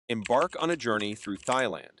Embark on a journey through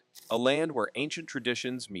Thailand, a land where ancient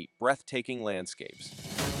traditions meet breathtaking landscapes.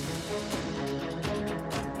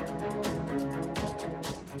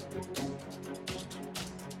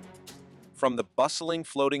 From the bustling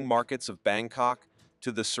floating markets of Bangkok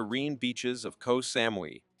to the serene beaches of Koh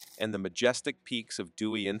Samui and the majestic peaks of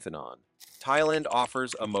Inthanon, Thailand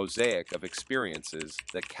offers a mosaic of experiences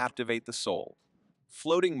that captivate the soul.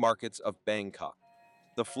 Floating markets of Bangkok.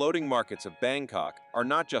 The floating markets of Bangkok are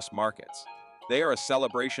not just markets. They are a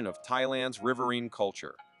celebration of Thailand's riverine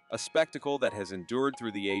culture, a spectacle that has endured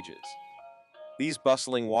through the ages. These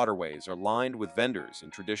bustling waterways are lined with vendors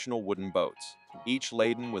in traditional wooden boats, each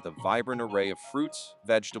laden with a vibrant array of fruits,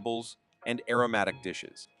 vegetables, and aromatic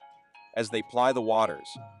dishes. As they ply the waters,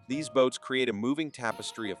 these boats create a moving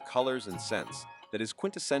tapestry of colors and scents that is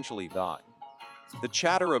quintessentially Thai. The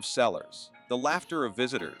chatter of sellers, the laughter of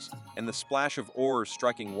visitors, and the splash of oars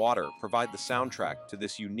striking water provide the soundtrack to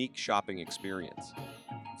this unique shopping experience.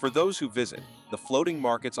 For those who visit, the floating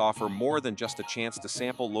markets offer more than just a chance to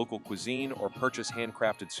sample local cuisine or purchase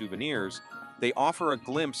handcrafted souvenirs. They offer a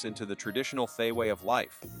glimpse into the traditional Thai way of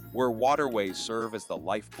life, where waterways serve as the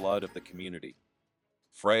lifeblood of the community.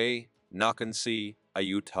 Phra, Nakhon,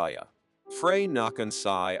 Ayutthaya. Phra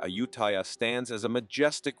Nakhon Ayutthaya stands as a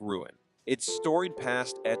majestic ruin, its storied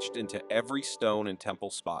past etched into every stone and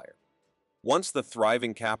temple spire. Once the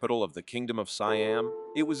thriving capital of the Kingdom of Siam,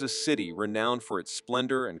 it was a city renowned for its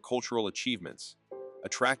splendor and cultural achievements,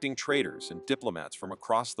 attracting traders and diplomats from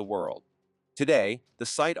across the world. Today, the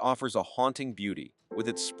site offers a haunting beauty, with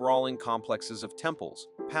its sprawling complexes of temples,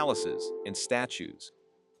 palaces, and statues.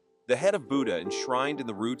 The head of Buddha enshrined in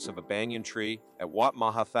the roots of a banyan tree at Wat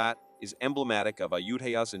Mahathat is emblematic of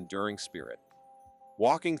Ayutthaya's enduring spirit.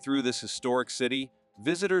 Walking through this historic city,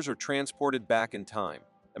 visitors are transported back in time,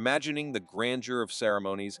 imagining the grandeur of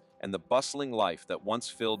ceremonies and the bustling life that once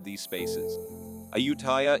filled these spaces.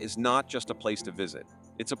 Ayutthaya is not just a place to visit,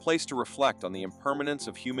 it's a place to reflect on the impermanence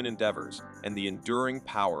of human endeavors and the enduring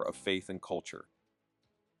power of faith and culture.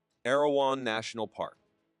 Erawan National Park.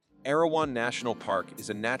 Erawan National Park is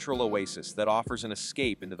a natural oasis that offers an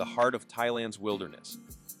escape into the heart of Thailand's wilderness.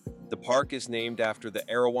 The park is named after the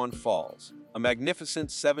Erawan Falls, a magnificent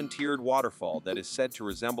seven-tiered waterfall that is said to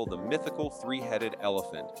resemble the mythical three-headed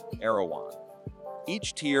elephant, Erawan.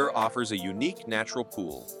 Each tier offers a unique natural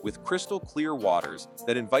pool with crystal-clear waters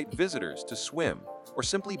that invite visitors to swim or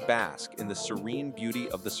simply bask in the serene beauty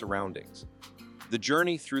of the surroundings. The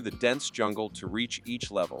journey through the dense jungle to reach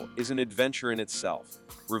each level is an adventure in itself,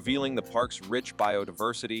 revealing the park's rich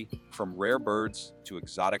biodiversity from rare birds to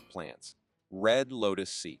exotic plants. Red Lotus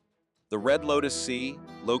Sea. The Red Lotus Sea,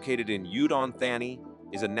 located in Udon Thani,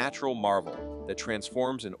 is a natural marvel that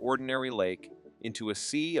transforms an ordinary lake into a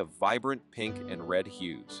sea of vibrant pink and red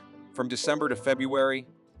hues. From December to February,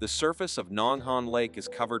 the surface of Nakhon Lake is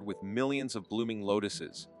covered with millions of blooming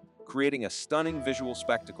lotuses, creating a stunning visual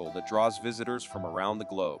spectacle that draws visitors from around the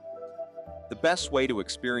globe. The best way to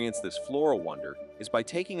experience this floral wonder is by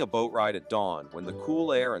taking a boat ride at dawn when the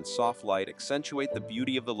cool air and soft light accentuate the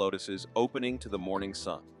beauty of the lotuses opening to the morning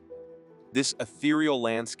sun. This ethereal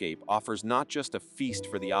landscape offers not just a feast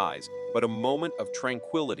for the eyes, but a moment of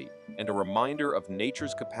tranquility and a reminder of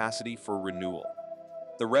nature's capacity for renewal.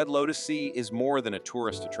 The Red Lotus Sea is more than a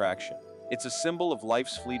tourist attraction. It's a symbol of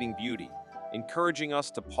life's fleeting beauty, encouraging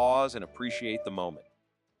us to pause and appreciate the moment.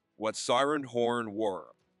 Wat Sirindhorn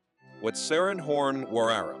Wararam. Wat Sirindhorn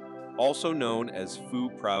Wararam, also known as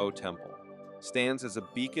Phra Temple, stands as a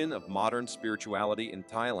beacon of modern spirituality in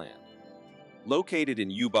Thailand. Located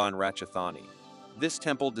in Ubon Ratchathani, this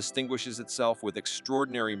temple distinguishes itself with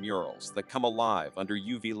extraordinary murals that come alive under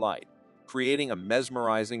UV light, creating a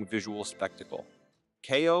mesmerizing visual spectacle.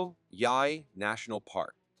 Khao Yai National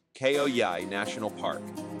Park. Khao Yai National Park,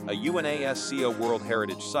 a UNESCO World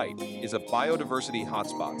Heritage Site, is a biodiversity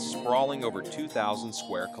hotspot sprawling over 2,000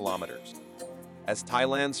 square kilometers. As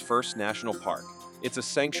Thailand's first national park, it's a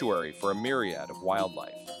sanctuary for a myriad of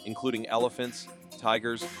wildlife, including elephants,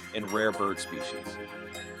 tigers, and rare bird species.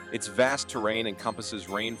 Its vast terrain encompasses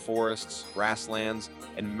rainforests, grasslands,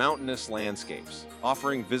 and mountainous landscapes,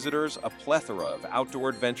 offering visitors a plethora of outdoor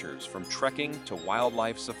adventures from trekking to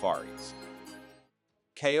wildlife safaris.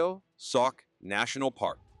 Khao Sok National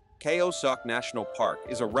Park. Khao Sok National Park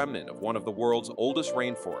is a remnant of one of the world's oldest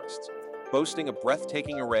rainforests, boasting a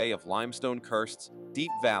breathtaking array of limestone karsts,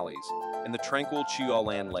 deep valleys, and the tranquil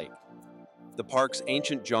Chualan Lake. The park's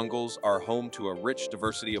ancient jungles are home to a rich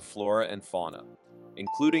diversity of flora and fauna,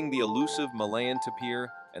 including the elusive Malayan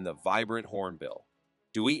tapir and the vibrant hornbill.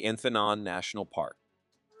 Inthanon National Park.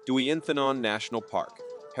 Inthanon National Park,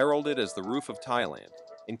 heralded as the roof of Thailand,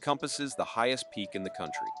 encompasses the highest peak in the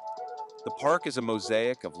country. The park is a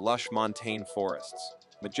mosaic of lush montane forests,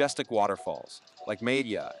 majestic waterfalls like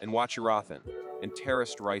Media and Wachirathan, and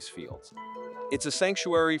terraced rice fields. It's a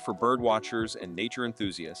sanctuary for birdwatchers and nature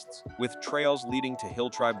enthusiasts, with trails leading to hill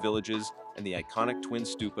tribe villages and the iconic twin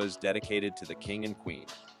stupas dedicated to the king and queen.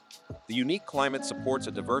 The unique climate supports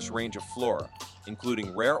a diverse range of flora,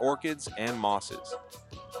 including rare orchids and mosses.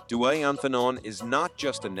 Inthanon is not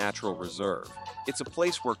just a natural reserve, it's a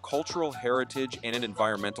place where cultural heritage and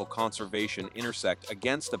environmental conservation intersect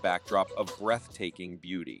against a backdrop of breathtaking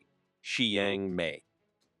beauty. Chiang Mai.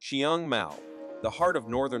 Chiang Mai, the heart of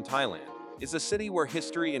northern Thailand, is a city where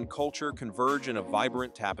history and culture converge in a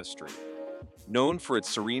vibrant tapestry. Known for its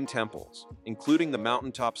serene temples, including the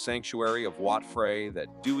mountaintop sanctuary of Wat Phra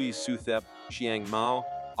that Dewey Suthep, Chiang Mai,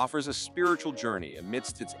 offers a spiritual journey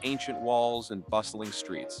amidst its ancient walls and bustling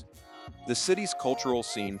streets. The city's cultural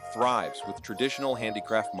scene thrives with traditional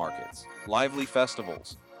handicraft markets, lively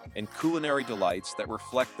festivals, and culinary delights that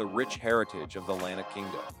reflect the rich heritage of the Lanna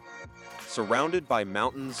Kingdom. Surrounded by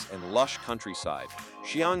mountains and lush countryside,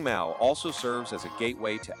 Chiang Mai also serves as a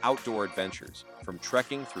gateway to outdoor adventures, from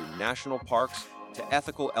trekking through national parks to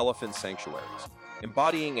ethical elephant sanctuaries,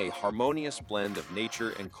 embodying a harmonious blend of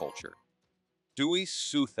nature and culture. Dewey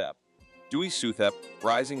Suthep. Dewey Suthep,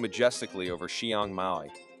 rising majestically over Chiang Mai,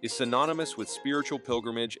 is synonymous with spiritual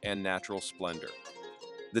pilgrimage and natural splendor.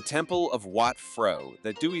 The Temple of Wat Phra,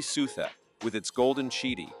 the Dewey Suthep, with its golden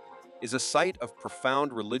chidi, is a site of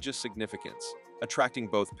profound religious significance, attracting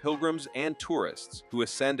both pilgrims and tourists who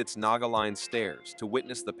ascend its Naga-lined stairs to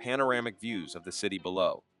witness the panoramic views of the city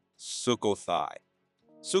below. Sukhothai.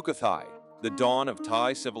 Sukhothai, the dawn of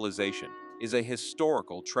Thai civilization, is a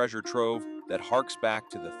historical treasure trove that harks back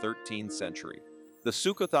to the 13th century. The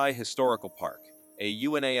Sukhothai Historical Park, a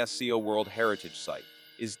UNESCO World Heritage Site,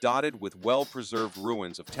 is dotted with well-preserved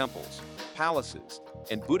ruins of temples, palaces,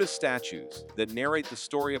 and Buddhist statues that narrate the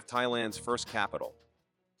story of Thailand's first capital.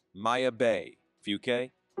 Maya Bay,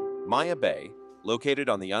 Phuket. Maya Bay, located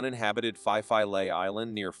on the uninhabited Phi Phi Lay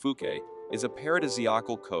Island near Phuket, is a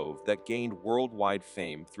paradisiacal cove that gained worldwide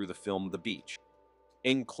fame through the film The Beach.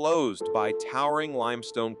 Enclosed by towering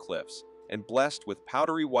limestone cliffs and blessed with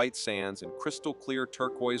powdery white sands and crystal-clear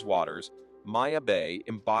turquoise waters, Maya Bay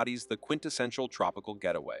embodies the quintessential tropical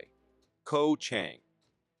getaway. Chang.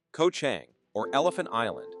 Chang, or Elephant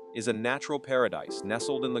Island, is a natural paradise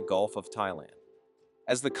nestled in the Gulf of Thailand.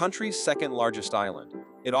 As the country's second-largest island,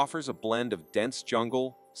 it offers a blend of dense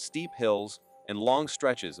jungle, steep hills, and long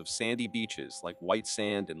stretches of sandy beaches like White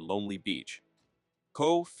Sand and Lonely Beach.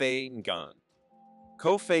 Pha-ngan.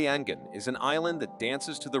 Pha-ngan is an island that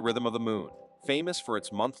dances to the rhythm of the moon, famous for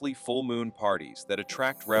its monthly full moon parties that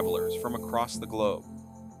attract revelers from across the globe.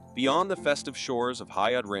 Beyond the festive shores of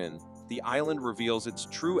Ayutthaya, the island reveals its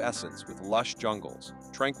true essence with lush jungles,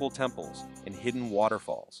 tranquil temples, and hidden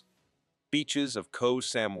waterfalls. Beaches of Koh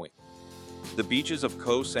Samui. The beaches of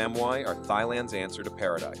Koh Samui are Thailand's answer to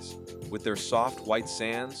paradise, with their soft white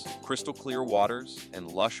sands, crystal-clear waters,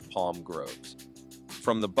 and lush palm groves.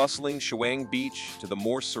 From the bustling Chang Beach to the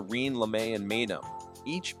more serene Lamay and Mainam,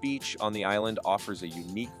 each beach on the island offers a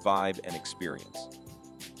unique vibe and experience.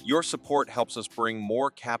 Your support helps us bring more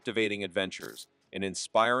captivating adventures and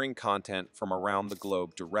inspiring content from around the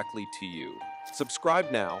globe directly to you.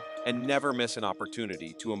 Subscribe now and never miss an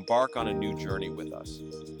opportunity to embark on a new journey with us.